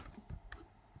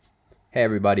Hey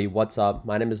everybody, what's up?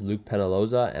 My name is Luke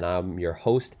Penaloza and I'm your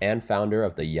host and founder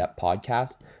of the Yep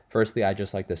podcast. Firstly, I'd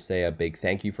just like to say a big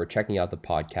thank you for checking out the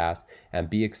podcast and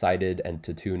be excited and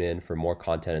to tune in for more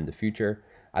content in the future.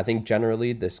 I think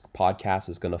generally this podcast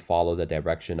is going to follow the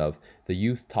direction of the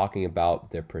youth talking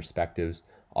about their perspectives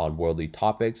on worldly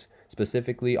topics,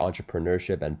 specifically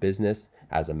entrepreneurship and business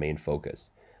as a main focus.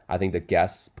 I think the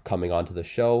guests coming onto the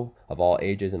show of all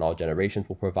ages and all generations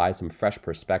will provide some fresh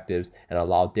perspectives and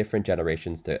allow different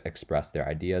generations to express their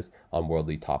ideas on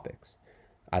worldly topics.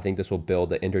 I think this will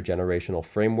build an intergenerational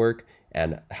framework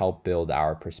and help build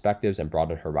our perspectives and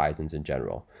broaden horizons in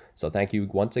general. So thank you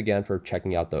once again for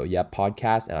checking out the Yep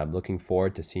podcast, and I'm looking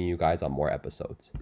forward to seeing you guys on more episodes.